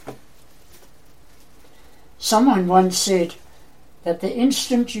Someone once said that the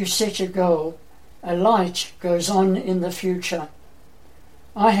instant you set a goal, a light goes on in the future.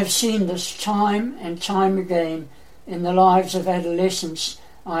 I have seen this time and time again in the lives of adolescents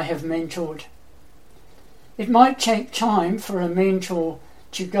I have mentored. It might take time for a mentor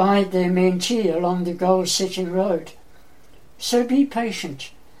to guide their mentee along the goal-setting road. So be patient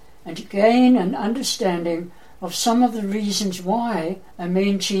and gain an understanding of some of the reasons why a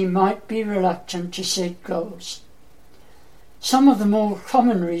mentee might be reluctant to set goals. Some of the more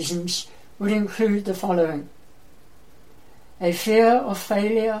common reasons would include the following: a fear of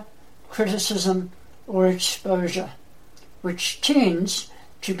failure, criticism, or exposure, which tends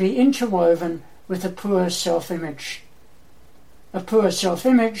to be interwoven with a poor self-image. A poor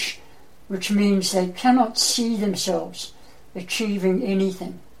self-image which means they cannot see themselves achieving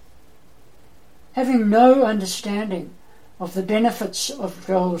anything. Having no understanding of the benefits of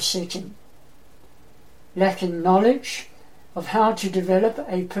goal setting. Lacking knowledge of how to develop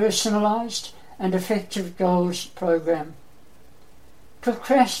a personalised and effective goals program.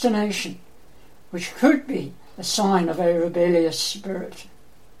 Procrastination, which could be a sign of a rebellious spirit.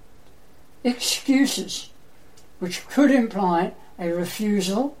 Excuses, which could imply a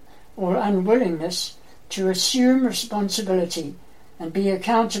refusal or unwillingness to assume responsibility and be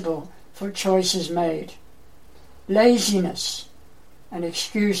accountable for choices made. Laziness, an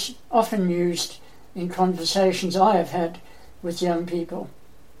excuse often used in conversations I have had with young people.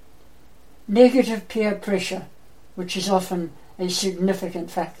 Negative peer pressure, which is often a significant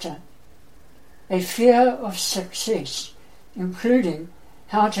factor. A fear of success, including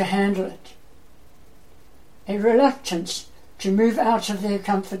how to handle it. A reluctance to move out of their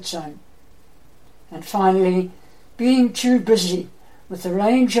comfort zone. And finally, being too busy with a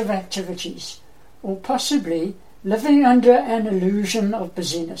range of activities, or possibly living under an illusion of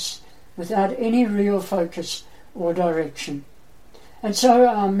busyness without any real focus or direction. And so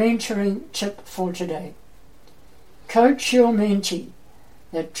our mentoring tip for today: coach your mentee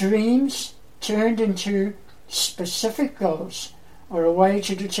that dreams turned into specific goals are a way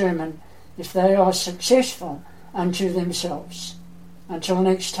to determine if they are successful unto themselves. Until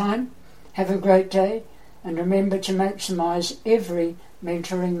next time, have a great day, and remember to maximize every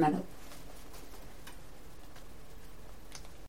mentoring minute.